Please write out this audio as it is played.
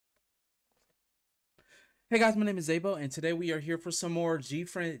Hey guys, my name is Zaybo, and today we are here for some more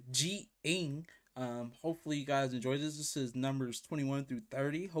GFriend G-ing. Hopefully you guys enjoy this. This is numbers 21 through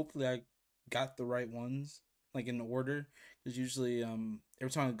 30. Hopefully I got the right ones, like in the order. Because usually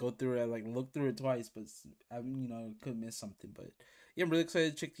every time I go through it, I like look through it twice, but I could miss something. But yeah, I'm really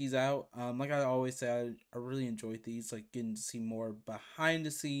excited to check these out. Like I always say, I really enjoyed these, like getting to see more behind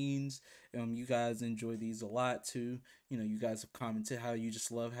the scenes. You guys enjoy these a lot too. You guys have commented how you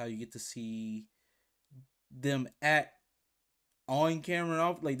just love how you get to see them act on camera and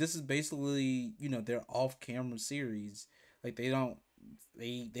off. Like this is basically their off camera series. Like they don't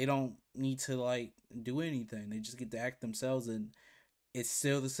need to like do anything. They just get to act themselves, and it's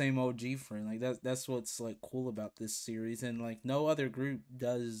still the same OG friend. Like that's what's like cool about this series, and like no other group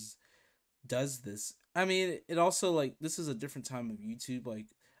does this. I mean, it also like this is a different time of YouTube. Like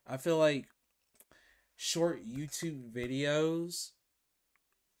I feel like short YouTube videos,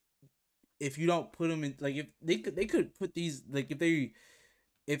 if you don't put them in, like if they could put these, like if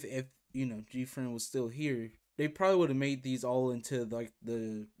GFriend was still here, they probably would have made these all into like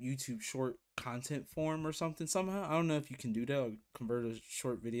the YouTube short content form or something somehow. I don't know if you can do that or convert a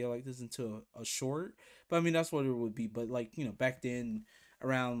short video like this into a short, but I mean that's what it would be. But like back then,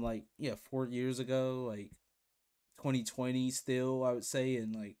 around like 4 years ago, like 2020 still I would say,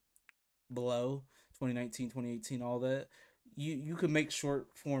 and like below 2019, 2018, all that, you could make short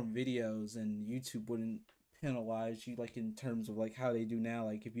form videos and YouTube wouldn't penalize you like in terms of like how they do now.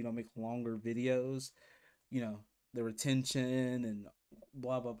 Like if you don't make longer videos, you know the retention and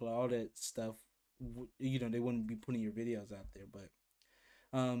blah blah blah, all that stuff, they wouldn't be putting your videos out there. But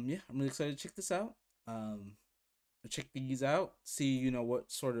yeah, I'm really excited to check this out. um Check these out, see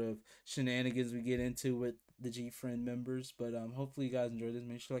what sort of shenanigans we get into with the GFriend members. But hopefully you guys enjoyed this.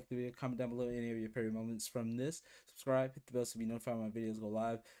 Make sure to like the video, comment down below any of your favorite moments from this, subscribe, hit the bell so be notified when my videos go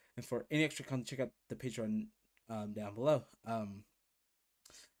live, and for any extra content check out the Patreon down below. I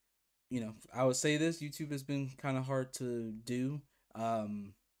would say this, YouTube has been kind of hard to do,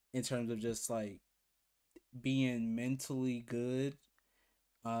 in terms of just like being mentally good.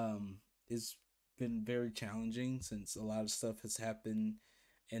 It's been very challenging since a lot of stuff has happened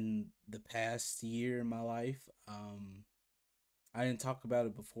in the past year in my life. I didn't talk about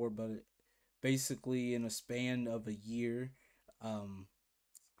it before, but basically in a span of a year, um,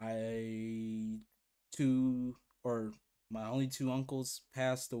 I two or my only two uncles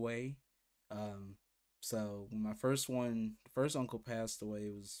passed away. Um, so when my first uncle passed away,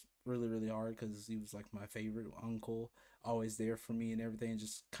 it was really really hard because he was like my favorite uncle, always there for me and everything.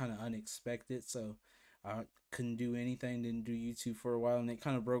 Just kind of unexpected, so I couldn't do anything. Didn't do YouTube for a while, and it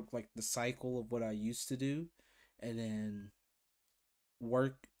kind of broke like the cycle of what I used to do, and then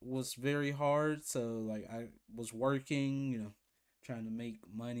work was very hard. So like I was working, trying to make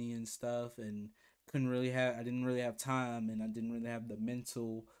money and stuff, and I didn't really have time, and I didn't really have the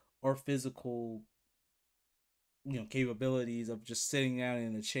mental or physical capabilities of just sitting down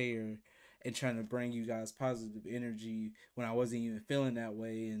in a chair and trying to bring you guys positive energy when I wasn't even feeling that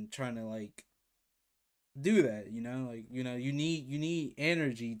way, and trying to like do that. Like you need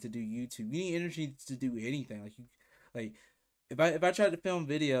energy to do YouTube. You need energy to do anything. Like if I tried to film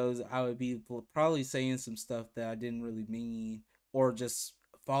videos, I would be probably saying some stuff that I didn't really mean, or just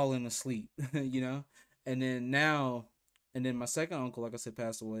falling asleep. And then now, and then my second uncle, like I said,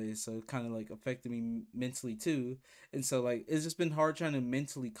 passed away, so it kind of like affected me mentally too. And so like it's just been hard trying to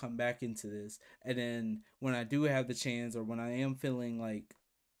mentally come back into this. And then when I do have the chance, or when I am feeling like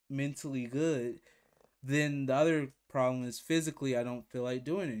mentally good, then the other problem is physically I don't feel like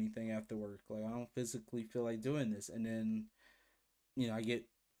doing anything after work. Like I don't physically feel like doing this. And then I get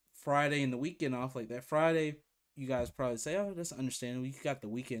Friday and the weekend off. Like that Friday, you guys probably say, "Oh, that's understandable. You got the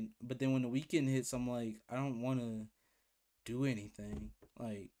weekend." But then when the weekend hits, I'm like, I don't want to do anything.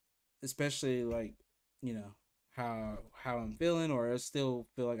 Like, especially like, you know, how I'm feeling, or I still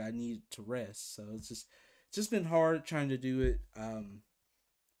feel like I need to rest. So it's just been hard trying to do it.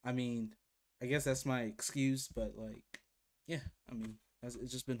 I mean, I guess that's my excuse, but like, yeah, I mean,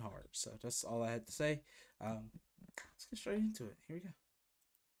 it's just been hard. So that's all I had to say. Let's get straight into it. Here we go.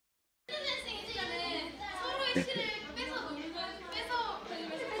 시간에 서로의 시를 뺏어 놀고 뺏어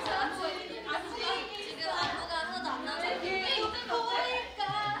안무가 지금 안무가 하나도 안 나오는데 왜 이거 보일까?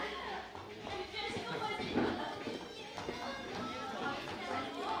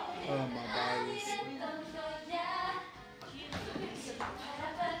 Oh, my bodies.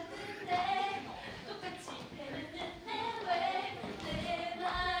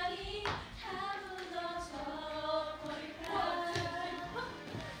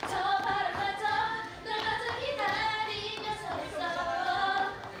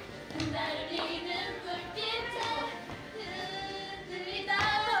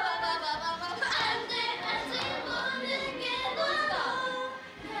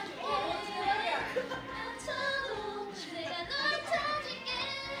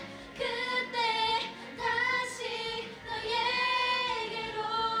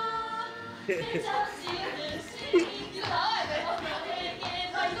 I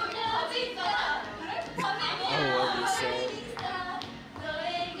love this song.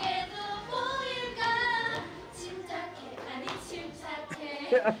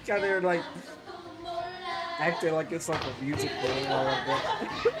 Kind of like acting like it's like a musical and all of that.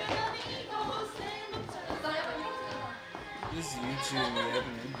 This YouTube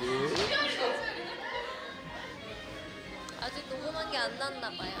reaction, dude. 아직 녹음한 게 안 났나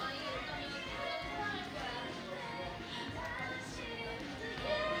봐요.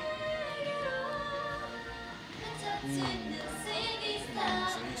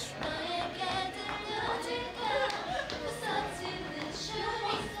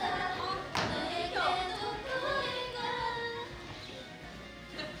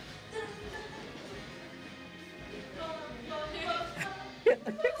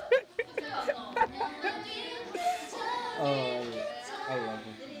 Oh, I love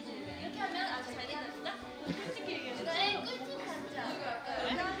it. 이렇게 하면 아주 잘 된다.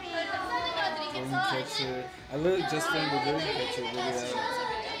 Dreamcatcher. I literally just found the Dreamcatcher video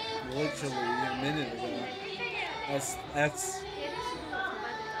literally a minute ago. That's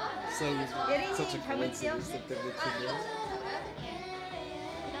so such a coincidence that they mentioned it.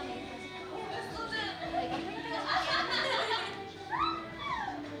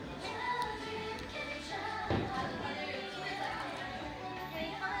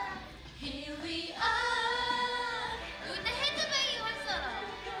 Here we are. 여기 헤드뱅이 할 사람.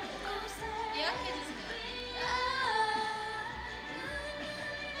 예약해주세요.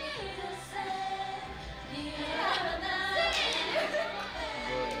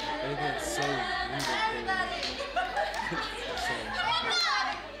 They look so beautiful.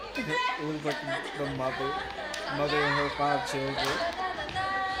 It looks like the mother and her 5 children.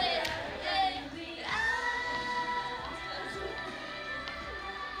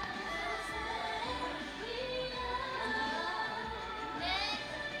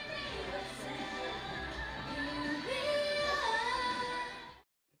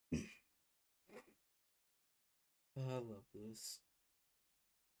 I love this.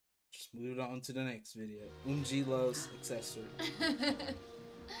 Just move on to the next video. Loves accessory.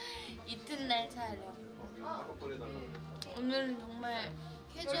 이튿날 촬영. 오늘은 정말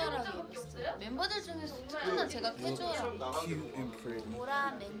캐주얼하게 입었어요. 멤버들 중에서 특히나 제가 캐주얼하게 Cute and pretty.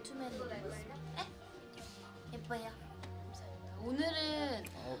 보라 맨투맨을 입었어요. 네? 예뻐요.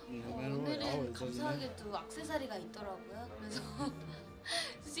 감사합니다. 오늘은 감사하게도 액세서리가 있더라고요. 그래서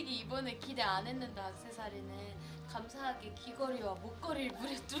솔직히 이번에 기대 안 했는데 액세서리는 감사하게 귀걸이와 목걸이를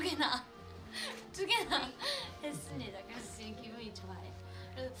무려 2개나 했습니다. 그래서 지금 기분이 좋아요.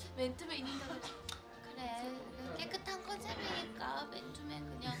 그래서 맨투맨 입는다고 해서 그래 깨끗한 컨셉이니까 맨투맨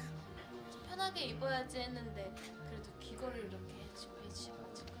그냥 편하게 입어야지 했는데 그래도 귀걸이를 이렇게 준비해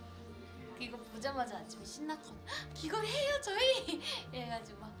주셔가지고 이거 보자마자 아침에 신났거든요. 귀걸이 해요 저희!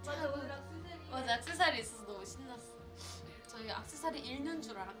 이래가지고 막 맞아 액세서리 있어서 너무 신났어. 저희 액세서리 잃는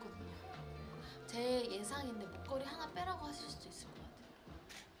줄 알았거든요. 제 예상인데 목걸이 하나 빼라고 하실 수도 있을 것 같아요.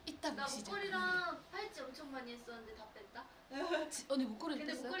 이따 나 보시죠. 목걸이랑 팔찌 엄청 많이 했었는데 다 뺐다. 언니 목걸이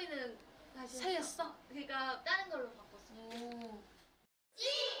근데 뺐어요? 목걸이는 다시 살렸어? 그러니까 다른 걸로 바꿨어. 오.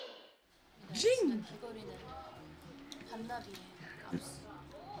 징! 귀걸이는 반납이에요. 값이.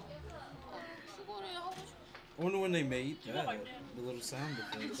 귀걸이 하고 싶어. I wonder when they made that. The little sound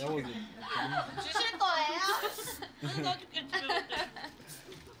effect. That wasn't. 주실 거예요? 나줄게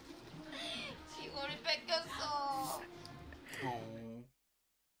귀걸이 뺏겼어. Oh.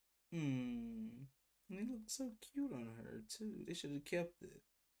 It looks so cute on her too. They should have kept it.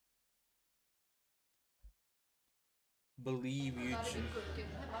 Believe you should.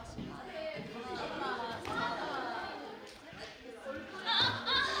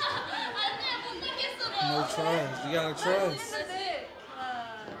 No trust. You gotta trust.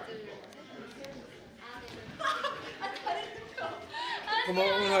 Come on,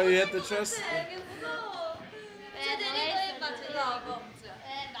 how you have to trust.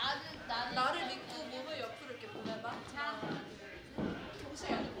 나를 믿고 몸을 옆으로 이렇게 보내봐. 동시에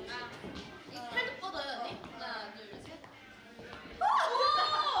팔도 뻗어요 언니? 하나 둘 셋.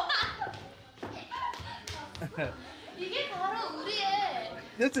 이게 바로 우리의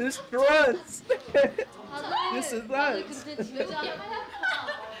This is trust. This is us. 근데 진짜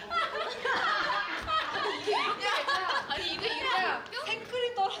아니 이거야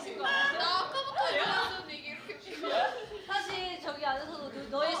생크림 떨어진 거 같아. 나 아까부터 이러는데 이게 이렇게 사실 저기 안에서도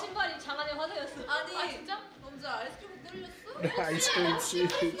너의 신발이 장안의 화제였어. 아니 아 진짜? 뭔지 아이스크림 떨렸어? The ice cream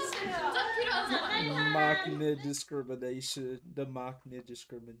shoes. 진짜 필요한 사람 Mock the discrimination. The mock the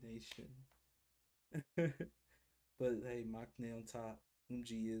discrimination. But hey, mock on top.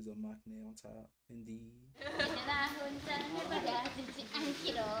 Umji is a maknae on top. Indeed. 나 혼자 해봐야지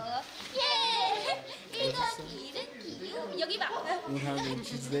않기로. 예! 이거 기름 여기 봐. Unhamin,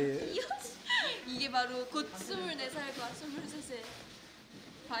 she's there. 이게 바로 곧 24살과 23세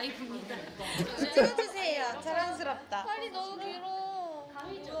바이브입니다. 찍어주세요. 자랑스럽다. 팔이 너무 길어.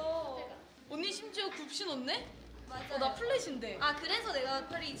 뭐야? 언니 심지어 굽신 없네? 맞아. 나 플랫인데. 아 그래서 내가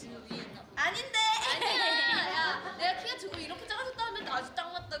팔이 지금 위에 있나? 아닌데. 아니야. 야 내가 키가 지금 이렇게 작아졌다면 아주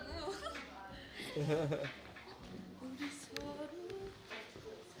딱 맞다고. 우리 서로.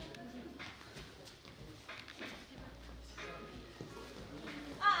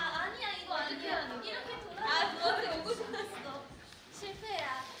 아니야 이거 아니야. 이렇게 돌아. 너한테 오고 싶었어.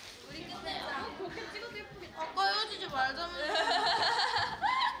 실패야. 우리 끝내자. 그렇게 찍어도 예쁘겠다. 아까 헤어지지 말자면서.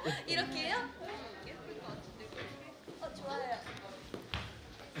 이렇게요? 예쁠 것 같은데. 좋아요.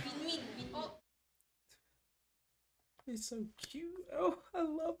 민민. It's so cute. Oh, I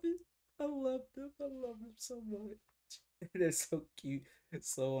love it. I love them. I love them so much. They're so cute.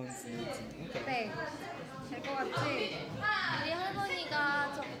 So unscented. 네. 될 것 같지? 우리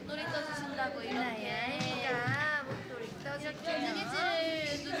할머니가 저 목도리 떠주신다고 이렇게. 나야 목도리 떠줄게.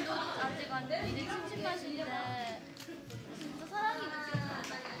 눈이질 눈도 아직 안 이제 침침하신데 진짜 사랑해요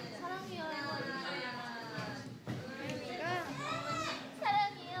사랑해요.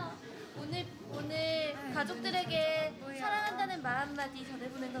 오늘 가족들에게 사랑한다는 말 한마디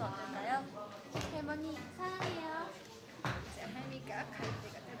전해보는 건 어떨까요? 할머니 사랑해요. 이제 할미가 갈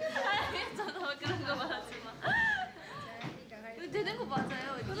때가 되면 아니 저도 그런 거 말하지 마. 할미가 갈 때. 되는 거 맞아요.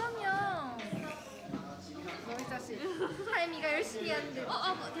 그럼요. 너희 자식. 할미가 열심히 하는데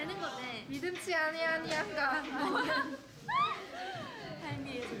뭐 되는 거네. 믿음치 아니한가.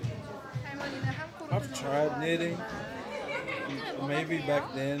 할미. 할머니는 한 코로 I've tried knitting. 뭐가 Maybe 돼요?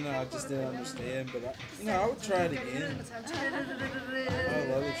 back then I just didn't understand, but I would try it again. I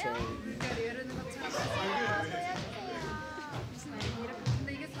love to try it again. 이러는 것처럼 무슨 이렇게 근데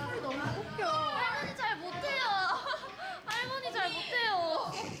이게 살이 너무 뽑혀. 할머니 잘 못해요. 할머니 잘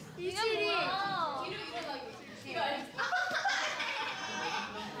못해요. 이 실이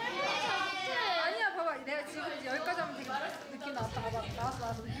아니야 봐봐 내가 지금 이제 여기까지 하면 되게 느낌 나왔다. 봐봐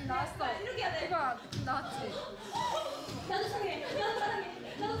나왔어 느낌 나왔어. 봐봐 느낌 나왔지. 나도 사랑해.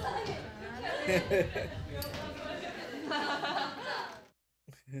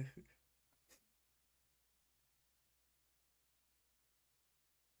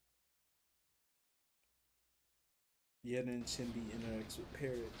 Yen and Chimbi interacts with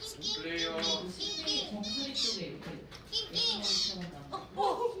parrots.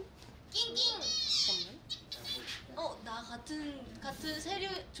 나 같은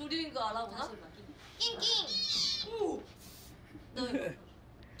조류인 거 알아보나? 낑낑. 오. 너 낑낑.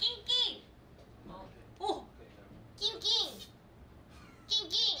 오. 낑낑.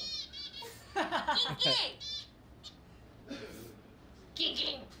 낑낑. 낑낑.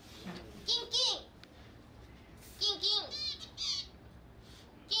 낑낑. 낑낑. 낑낑.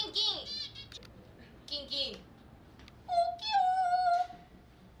 낑낑. 낑낑. 오 귀여워.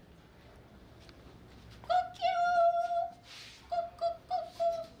 귀여워. 꼬꼬꼬꼬.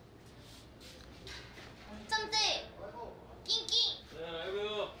 짠데. 낑낑.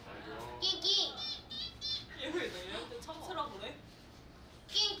 낑낑. 얘왜 너희한테 참으라 그래?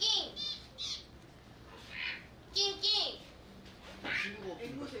 낑낑. 낑낑.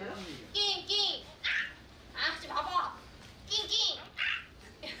 낑낑. 아, 좀 봐봐. 낑낑.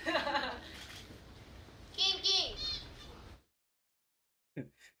 낑낑.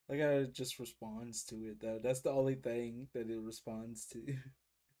 Like it just responds to it though. That's the only thing that it responds to.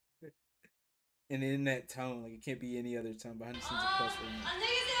 And in that tone, like it can't be any other tone. Behind the scenes of plus one.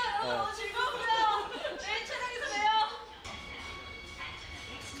 안녕히 계세요. 여러분 너무 즐거웠어요. 내일 촬영에서 봬요.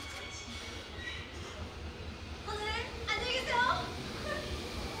 오늘 안녕히 계세요.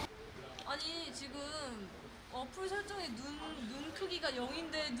 아니 지금 어플 설정에 눈 크기가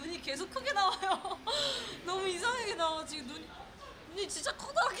 0인데 눈이 계속 크게 나와요. 너무 이상하게 나와 지금 눈이 진짜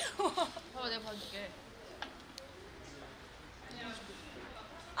커다랗게 나와. 봐봐 내가 봐줄게.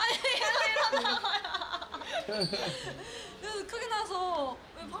 아니 얘가 나와요. 눈 크게 나와서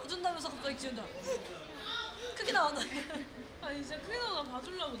왜 봐준다면서 갑자기 지운다. 크게 나온다. 아니 진짜 크게 나와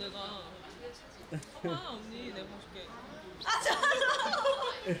봐주려고 내가. 봐봐 언니 내가 봐줄게. 아 잠깐만.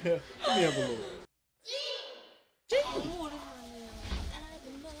 Let me have a look. 너무 오랜만이에요.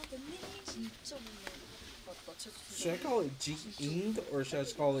 진짜 몰라. 맞다. Should I call it G-ing or should I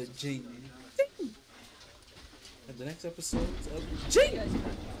just call it Jing? And the next episodes of Jing!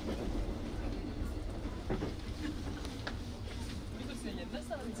 이거 진짜 옛날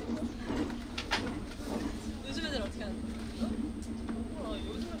사람이지. 요즘 애들 어떻게 하는 거야?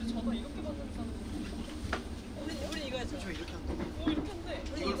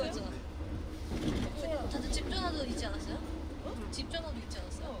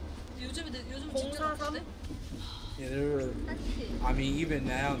 요즘 진짜 043? 바쁘대. Yeah, there. I mean, even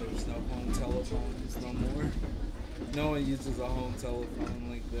now, there's no home telephones no more. No one uses a home telephone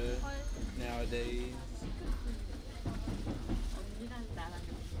like that nowadays. 언니랑 나랑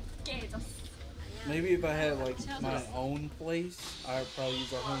깨졌어. Maybe if I had like my own place, I'd probably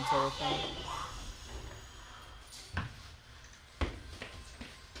use a home telephone.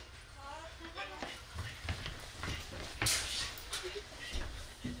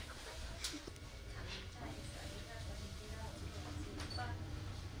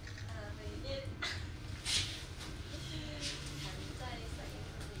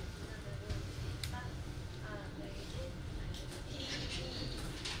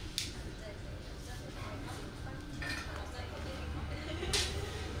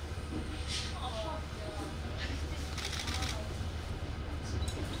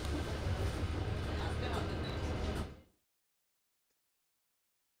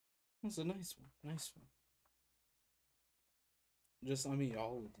 That's a nice one. Nice one. Just, I mean,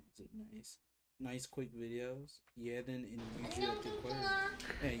 all of these are nice. Nice quick videos. Yedin and Yuji at the aquarium.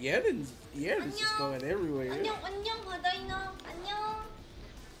 And Yedin's just going everywhere. 안녕 바다이너 안녕.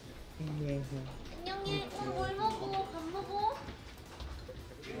 안녕해. 오늘 뭘 먹어? 밥 먹어?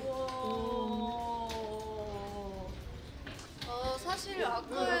 사실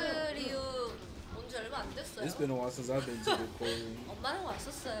아쿠아리움 온지 얼마 안 됐어요. It's been a while since I've been to the aquarium. 엄마랑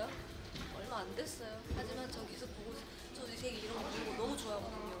왔었어요. 얼마 안 됐어요. 하지만 저 계속 보고 저 되게 이런 거 보는 거 너무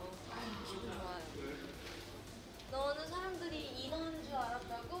좋아하거든요. 기분 좋아요. 너는 사람들이 인어인 줄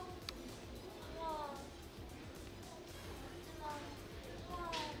알았다고? 우와.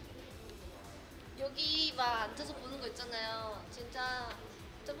 우와. 여기 막 앉아서 보는 거 있잖아요. 진짜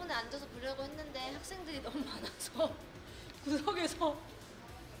저번에 앉아서 보려고 했는데 학생들이 너무 많아서 구석에서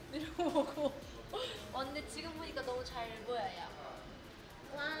이러고 보고 왔는데 지금 보니까 너무 잘 보여요.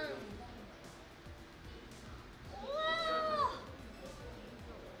 와. 우와.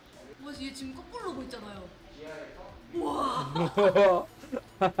 와, 얘 지금 거꾸로 오고 있잖아요. 우와.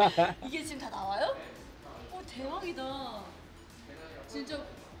 이게 지금 다 나와요? 대박이다. 진짜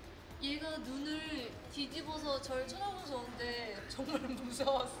얘가 눈을 뒤집어서 절 쳐다보면서 오는데 정말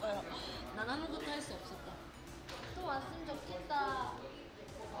무서웠어요. 난 아무것도 할 수 없었다. 또 왔으면 좋겠다.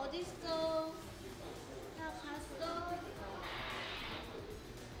 어딨어? 나 갔어?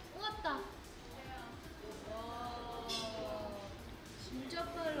 왔다. 와, 진짜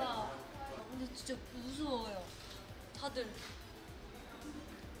빨라. 근데 진짜 무서워요. 다들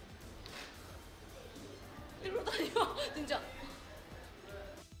일로 다녀. 진짜.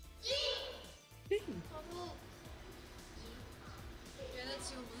 바보. 얘는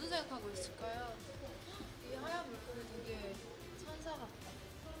지금 무슨 생각하고 있을까요? 이 하얀 물고기 되게 천사 같다.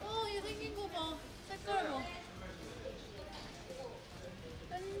 얘 생긴 거 봐. 색깔 봐.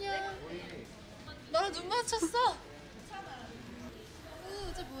 안녕. 나랑 눈 맞췄어.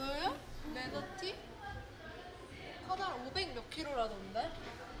 쟤 보여요? 매너티? 커다란 500 몇 킬로라던데?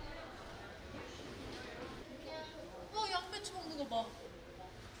 양배추 먹는 거 봐.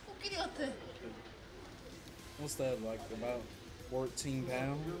 코끼리 같아. What's that, like about 14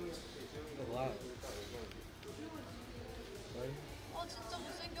 pounds? A lot. Right? 진짜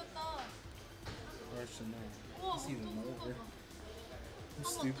못생겼다. Or actually, no. 우와, It's even more. 봐봐. I'm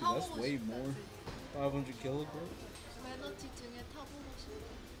stupid. That's way more. 500 kilograms? 매너티 등에 타보고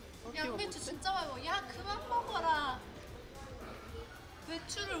싶어. 양배추 진짜 많이 먹어. 야, 그만 먹어라.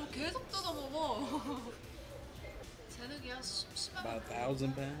 배추를 계속 뜯어 먹어. 재능이야. 심심하게. About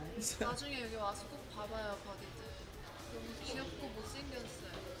 1,000 pounds? 나중에 여기 와서 꼭 봐봐요, 버디들. 너무 귀엽고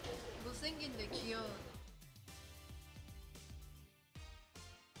못생겼어요. 못생긴데 귀여운.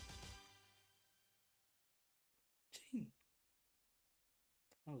 Gee.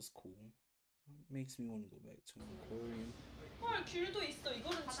 That was cool. Makes me want to go back to an aquarium. 헐, 귤도 있어.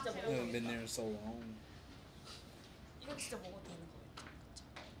 이거는 진짜 I 먹어도 haven't been 되겠다. there in so long. 이건 진짜 먹어도 되는 거예요.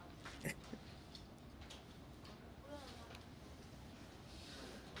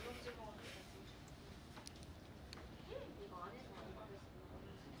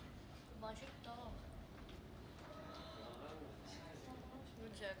 맛있다.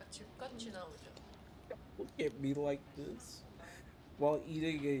 왠지 약간 집같이 나오죠. Look at me like this while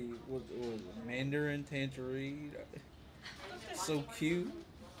eating a mandarin tangerine. So cute.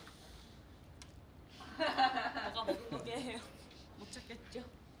 뭐가 먹은 거게 못 찾겠죠?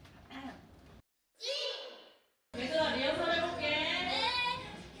 얘들아, 리허설 해볼게.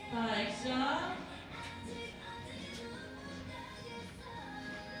 자, 액션.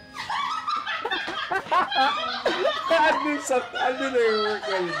 I knew they weren't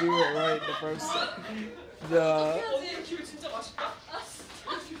going to do it right the first time. 언니 귤 진짜 맛있다.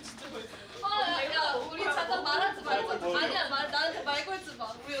 귤 진짜 맛있다.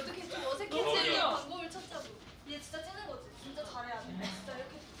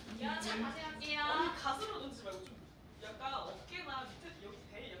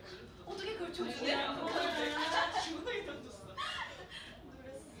 주머니 던졌어.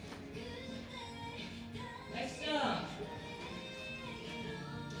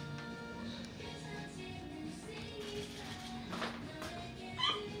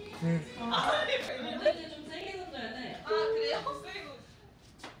 이번에 좀 세게 던져야 돼. 아 그래요? 세게 던졌어.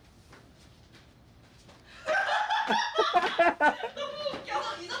 너무 웃겨.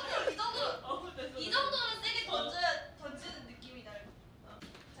 이 정도는 세게 던지는 느낌이다.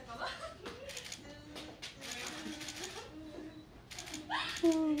 잠깐만.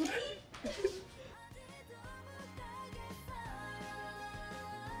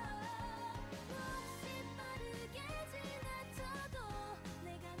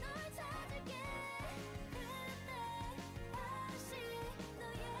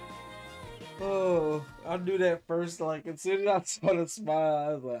 Oh, I knew that first. Like as soon as I saw the smile,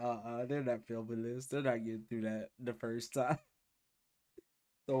 I was like, they're not filming this. They're not getting through that the first time.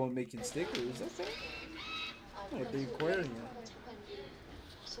 Someone making stickers. Okay. Oh, the aquarium.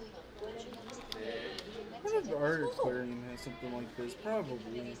 I wonder if our aquarium has something like this.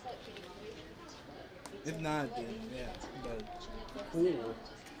 Probably. If not, then yeah. But cool.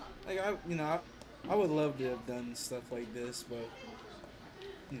 Like I would love to have done stuff like this, but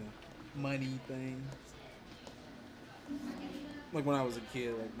money things. Like when I was a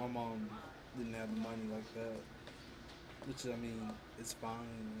kid, like my mom didn't have the money like that. Which I mean, it's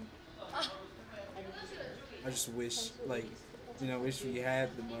fine. I just wish, like, wish we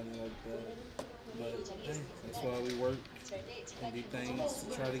had the money like that. But hey, that's why we work and do things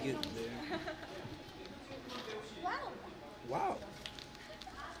to try to get there. Wow.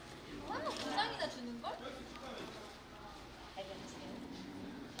 부상이나 주는 걸?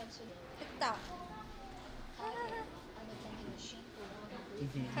 됐다.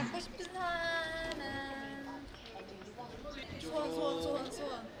 갖고 싶은 사람.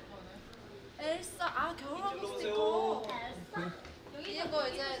 소원. 엘사. 아, 겨울왕국 스티커. 이거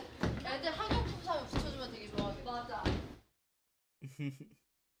이제 애들 학용품 사면 붙여주면 되게 좋아하겠다. 맞아. I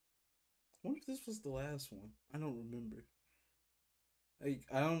wonder if this was the last one. I don't remember. Like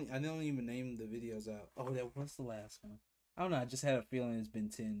I don't even name the videos out. Oh, that was the last one. I don't know. I just had a feeling it's been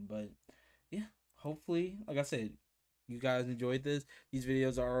 10, but yeah. Hopefully, like I said, you guys enjoyed this. These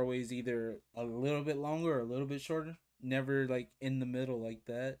videos are always either a little bit longer or a little bit shorter. Never like in the middle like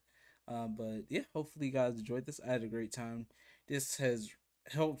that. But yeah, hopefully you guys enjoyed this. I had a great time. This has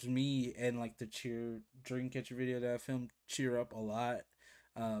helped me and like the Dreamcatcher video that I filmed cheer up a lot.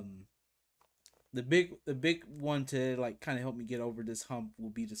 The big one to like kind of help me get over this hump will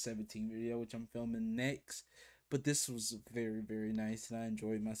be the 17 video, which I'm filming next. But this was very, very nice and I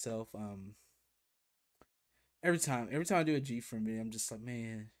enjoyed myself. Every time I do a GFriend video, I'm just like,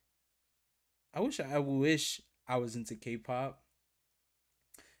 man, I wish I was into K-pop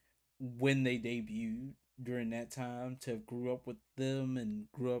when they debuted during that time, to have grew up with them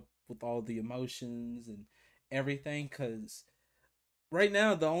and grew up with all the emotions and everything. Cause right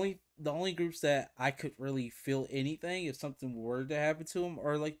now the only groups that I could really feel anything if something were to happen to them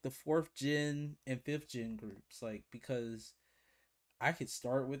are like the 4th gen and 5th gen groups, like because I could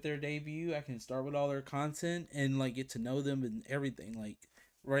start with their debut, I can start with all their content and like get to know them and everything, like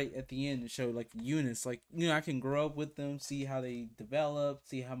right at the end and show like units, like I can grow up with them, see how they develop,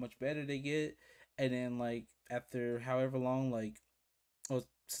 see how much better they get, and then like after however long, like, oh,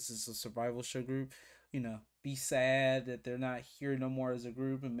 since it's a survival show group, be sad that they're not here no more as a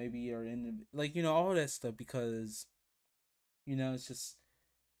group and maybe are in like all that stuff, because it's just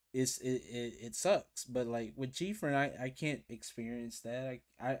it sucks. But like with GFriend, I can't experience that.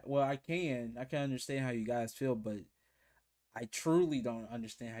 I can understand how you guys feel, but I truly don't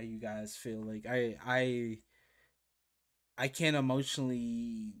understand how you guys feel. Like I can't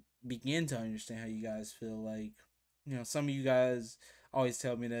emotionally begin to understand how you guys feel. Like, some of you guys always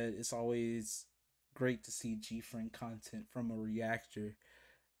tell me that it's always great to see GFriend content from a reactor,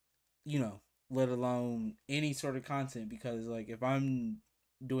 let alone any sort of content, because like if I'm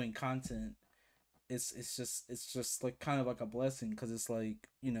doing content, it's just like kind of like a blessing, because it's like,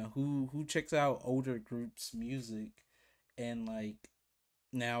 who checks out older groups music, and like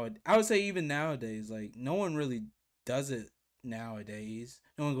now I would say even nowadays, like no one really does it nowadays.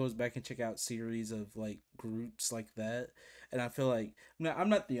 No one goes back and check out series of like groups like that. And I feel like I'm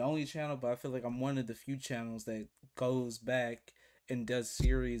not the only channel, but I feel like I'm one of the few channels that goes back and does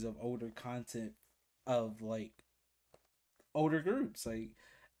series of older content of like older groups. Like,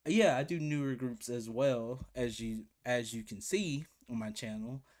 yeah, I do newer groups as well, as you can see on my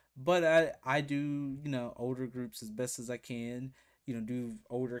channel. But I do, older groups as best as I can, do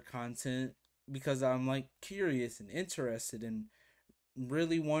older content, because I'm like curious and interested in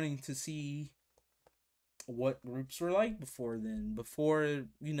really wanting to see what groups were like before then, before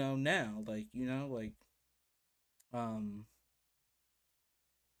now, like um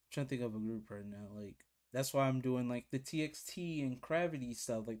trying to think of a group right now. Like that's why I'm doing like the TXT and Gravity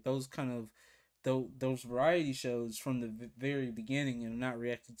stuff, like those kind of those variety shows from the very beginning, and not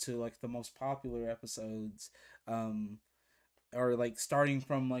reacted to like the most popular episodes, um, or like starting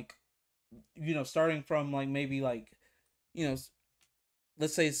from like maybe like you know,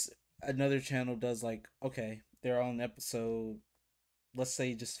 let's say another channel does like okay, they're on episode, let's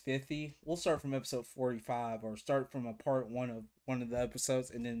say just 50. We'll start from episode 45, or start from a part one of the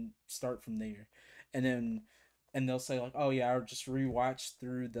episodes and then start from there. And then they'll say like, "Oh yeah, I'll just rewatch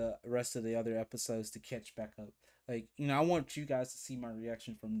through the rest of the other episodes to catch back up." Like, I want you guys to see my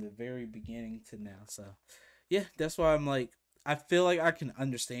reaction from the very beginning to now. So, yeah, that's why I'm like I feel like I can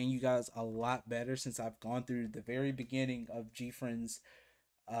understand you guys a lot better since I've gone through the very beginning of GFriend's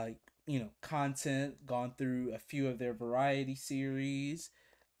uh content, gone through a few of their variety series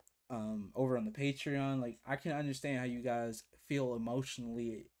over on the Patreon. Like I can understand how you guys feel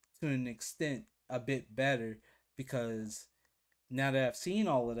emotionally to an extent a bit better, because now that I've seen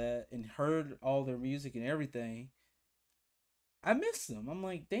all of that and heard all their music and everything, I miss them. I'm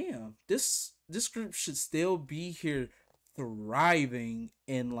like, damn, this group should still be here thriving,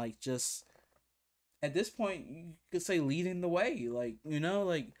 and like just at this point you could say leading the way. Like,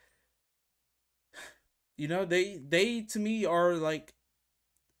 they to me are like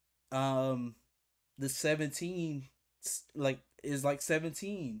um the 17, like is like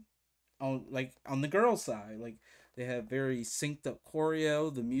 17 on the girls side. Like they have very synced up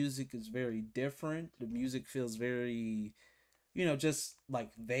choreo, the music is very different, the music feels very just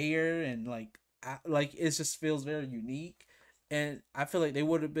like there, and like it just feels very unique. And I feel like they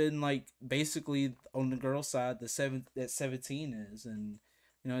would have been like basically on the girl side the seventh that 17 is. And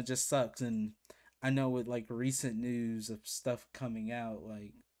it just sucks. And I know with like recent news of stuff coming out,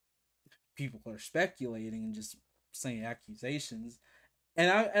 like people are speculating and just saying accusations. And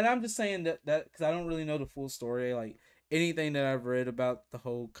I'm just saying that because I don't really know the full story. Like anything that I've read about the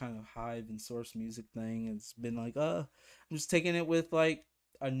whole kind of Hive and Source Music thing, it's been like, I'm just taking it with like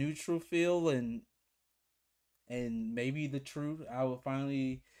a neutral feel, and maybe the truth. I will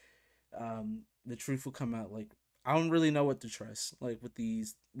finally, the truth will come out. Like I don't really know what to trust. Like with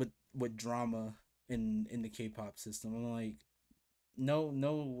these, with drama in the K-pop system, I'm like, no,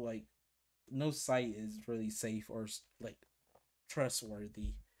 like no site is really safe or like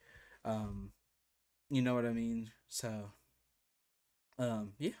trustworthy. Um, you know what I mean? So,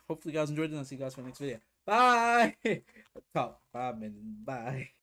 yeah. Hopefully, you guys enjoyed it. And I'll see you guys for the next video. Bye. Talk 5 minutes. Bye.